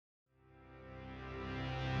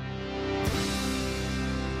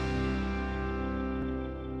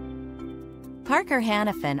Parker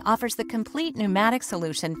Hannifin offers the complete pneumatic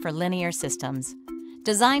solution for linear systems.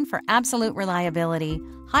 Designed for absolute reliability,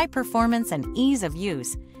 high performance, and ease of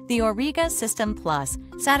use, the Auriga System Plus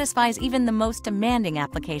satisfies even the most demanding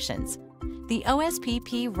applications. The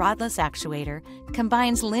OSPP Rodless actuator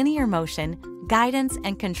combines linear motion, guidance,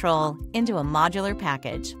 and control into a modular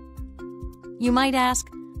package. You might ask,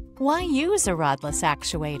 why use a rodless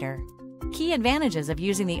actuator? Key advantages of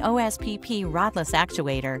using the OSPP Rodless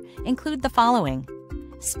actuator include the following: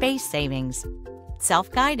 space savings,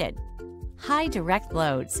 self-guided, high direct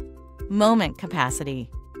loads, moment capacity,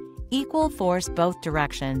 equal force both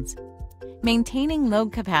directions, maintaining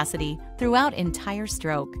load capacity throughout entire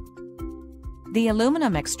stroke. The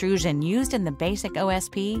aluminum extrusion used in the basic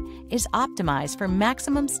OSP is optimized for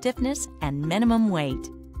maximum stiffness and minimum weight.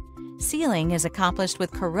 Sealing is accomplished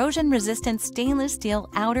with corrosion-resistant stainless steel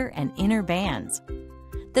outer and inner bands.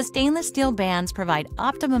 The stainless steel bands provide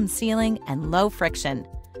optimum sealing and low friction,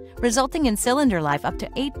 resulting in cylinder life up to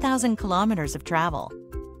 8,000 kilometers of travel.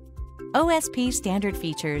 OSP standard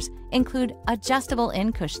features include adjustable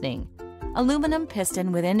end cushioning, aluminum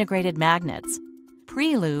piston with integrated magnets,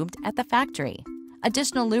 pre-lubed at the factory,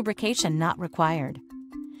 additional lubrication not required.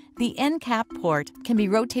 The end cap port can be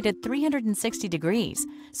rotated 360 degrees,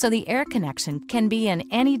 so the air connection can be in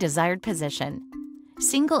any desired position.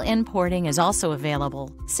 Single end porting is also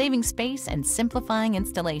available, saving space and simplifying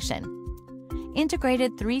installation.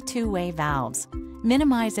 Integrated 3 two-way valves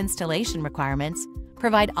minimize installation requirements,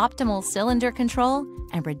 provide optimal cylinder control,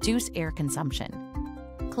 and reduce air consumption.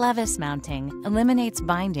 Clevis mounting eliminates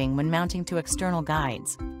binding when mounting to external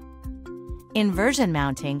guides. Inversion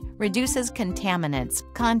mounting reduces contaminants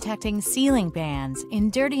contacting sealing bands in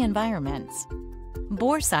dirty environments.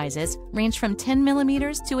 Bore sizes range from 10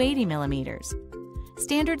 mm to 80 mm.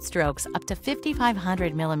 Standard strokes up to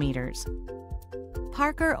 5,500 mm.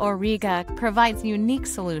 Parker Auriga provides unique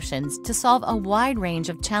solutions to solve a wide range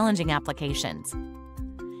of challenging applications.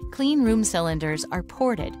 Clean room cylinders are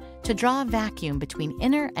ported to draw a vacuum between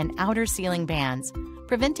inner and outer sealing bands,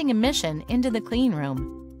 preventing emission into the clean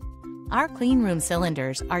room. Our clean room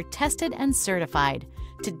cylinders are tested and certified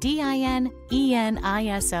to DIN EN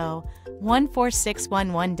ISO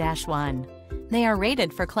 14611-1. They are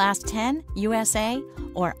rated for Class 10 USA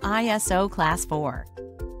or ISO Class 4.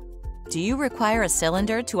 Do you require a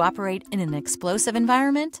cylinder to operate in an explosive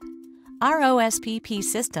environment? Our OSPP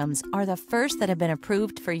systems are the first that have been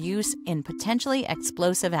approved for use in potentially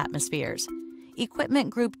explosive atmospheres. Equipment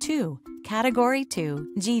Group 2, Category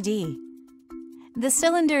 2, GD. The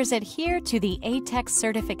cylinders adhere to the ATEX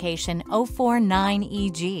certification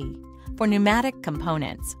 049EG for pneumatic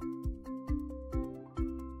components.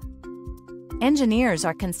 Engineers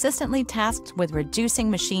are consistently tasked with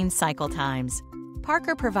reducing machine cycle times.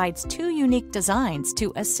 Parker provides 2 unique designs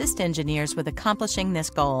to assist engineers with accomplishing this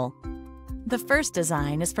goal. The first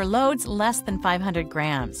design is for loads less than 500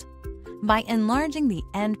 grams. By enlarging the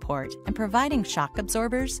end port and providing shock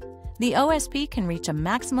absorbers, the OSP can reach a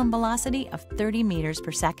maximum velocity of 30 meters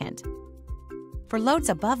per second. For loads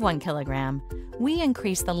above 1 kilogram, we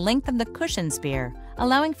increase the length of the cushion spear,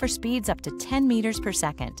 allowing for speeds up to 10 meters per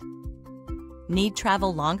second. Need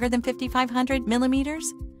travel longer than 5,500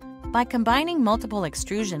 millimeters? By combining multiple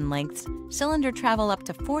extrusion lengths, cylinder travel up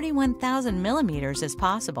to 41,000 millimeters is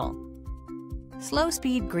possible. Slow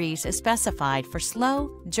speed grease is specified for slow,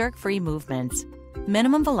 jerk-free movements.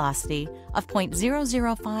 Minimum velocity of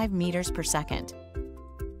 0.005 meters per second.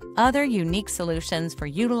 Other unique solutions for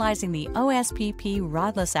utilizing the OSPP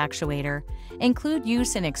Rodless actuator include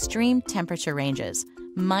use in extreme temperature ranges,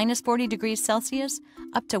 -40 degrees Celsius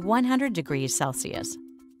up to 100 degrees Celsius.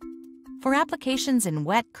 For applications in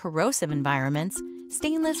wet, corrosive environments,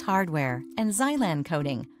 stainless hardware and Xylan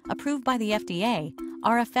coating, approved by the FDA,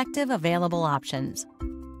 are effective available options.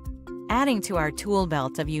 Adding to our tool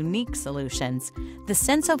belt of unique solutions, the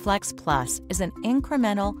SensoFlex Plus is an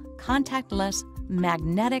incremental, contactless,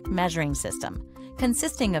 magnetic measuring system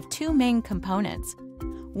consisting of 2 main components.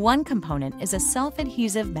 One component is a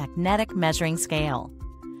self-adhesive magnetic measuring scale.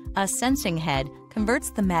 A sensing head converts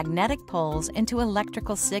the magnetic poles into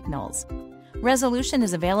electrical signals. Resolution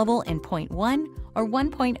is available in 0.1 or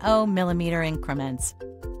 1.0 millimeter increments.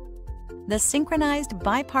 The synchronized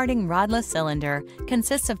biparting rodless cylinder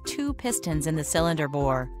consists of 2 pistons in the cylinder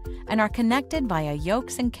bore and are connected via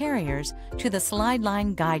yokes and carriers to the slide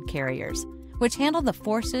line guide carriers, which handle the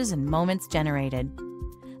forces and moments generated.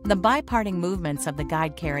 The biparting movements of the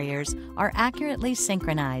guide carriers are accurately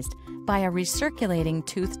synchronized by a recirculating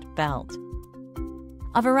toothed belt.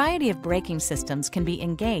 A variety of braking systems can be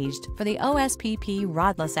engaged for the OSPP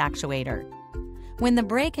Rodless actuator. When the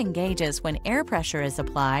brake engages when air pressure is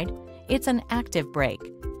applied, It's an active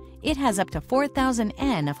brake. It has up to 4,000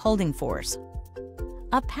 N of holding force.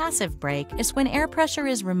 A passive brake is when air pressure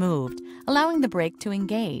is removed, allowing the brake to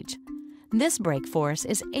engage. This brake force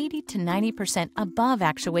is 80 to 90% above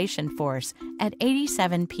actuation force at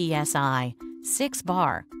 87 psi, 6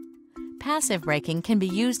 bar. Passive braking can be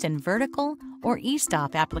used in vertical or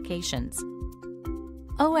e-stop applications.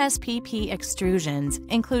 OSPP extrusions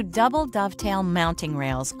include double dovetail mounting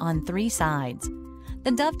rails on 3 sides.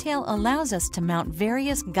 The dovetail allows us to mount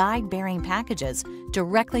various guide bearing packages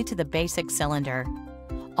directly to the basic cylinder.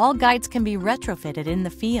 All guides can be retrofitted in the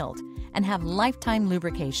field and have lifetime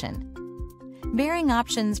lubrication. Bearing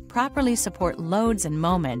options properly support loads and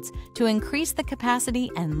moments to increase the capacity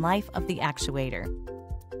and life of the actuator.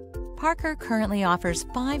 Parker currently offers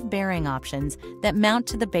 5 bearing options that mount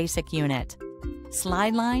to the basic unit: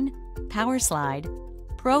 Slide Line, Power Slide,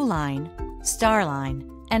 Pro Line, Star Line,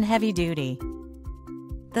 and Heavy Duty.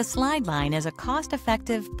 The Slide Line is a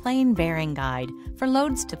cost-effective plain bearing guide for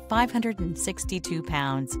loads to 562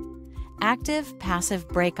 pounds. Active, passive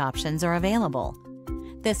brake options are available.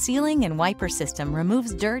 The sealing and wiper system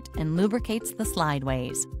removes dirt and lubricates the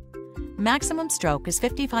slideways. Maximum stroke is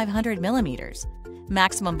 5,500 millimeters,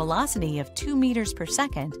 maximum velocity of 2 meters per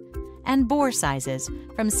second, and bore sizes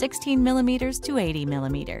from 16 millimeters to 80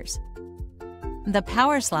 millimeters. The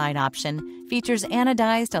Power Slide option features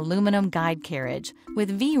anodized aluminum guide carriage with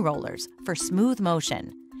V-rollers for smooth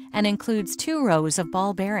motion and includes 2 rows of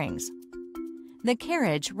ball bearings. The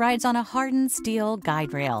carriage rides on a hardened steel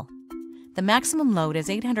guide rail. The maximum load is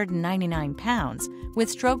 899 pounds with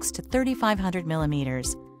strokes to 3,500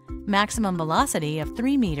 millimeters, maximum velocity of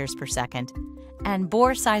 3 meters per second, and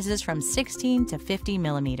bore sizes from 16 to 50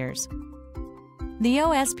 millimeters. The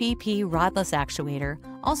OSPP Rodless actuator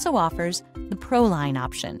also offers the Pro Line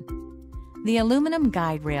option. The aluminum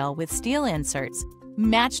guide rail with steel inserts,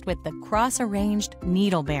 matched with the cross-arranged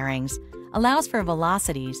needle bearings, allows for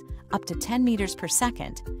velocities up to 10 meters per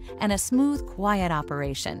second and a smooth, quiet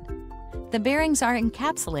operation. The bearings are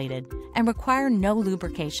encapsulated and require no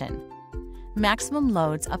lubrication. Maximum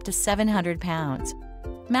loads up to 700 pounds.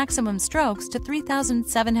 Maximum strokes to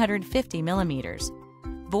 3,750 millimeters.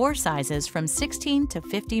 Bore sizes from 16 to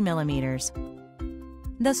 50 millimeters.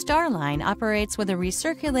 The Star Line operates with a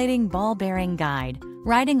recirculating ball bearing guide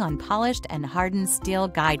riding on polished and hardened steel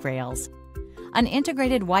guide rails. An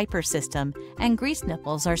integrated wiper system and grease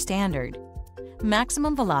nipples are standard.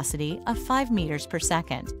 Maximum velocity of 5 meters per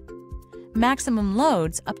second. Maximum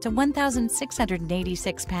loads up to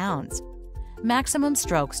 1,686 pounds. Maximum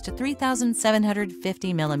strokes to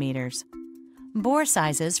 3,750 millimeters. Bore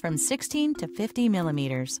sizes from 16 to 50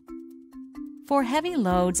 millimeters. For heavy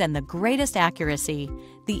loads and the greatest accuracy,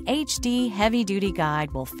 the HD Heavy Duty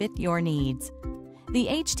Guide will fit your needs. The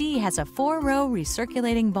HD has a 4-row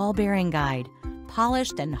recirculating ball bearing guide,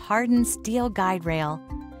 polished and hardened steel guide rail,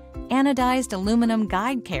 anodized aluminum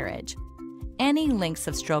guide carriage, any lengths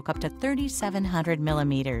of stroke up to 3,700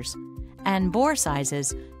 millimeters, and bore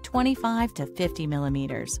sizes 25 to 50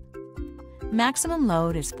 millimeters. Maximum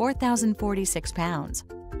load is 4,046 pounds.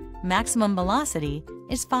 Maximum velocity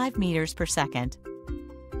is 5 meters per second.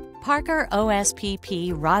 Parker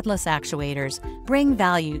OSPP Rodless actuators bring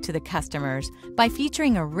value to the customers by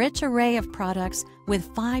featuring a rich array of products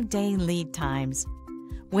with 5-day lead times.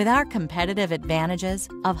 With our competitive advantages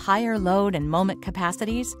of higher load and moment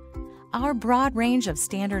capacities, our broad range of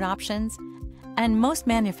standard options, and most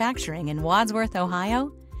manufacturing in Wadsworth,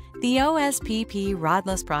 Ohio, the OSPP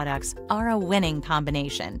Rodless products are a winning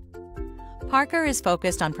combination. Parker is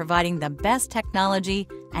focused on providing the best technology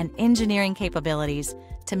and engineering capabilities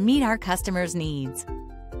to meet our customers' needs.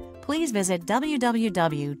 Please visit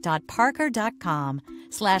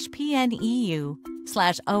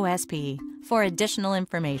www.parker.com/PNEU/OSP for additional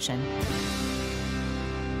information.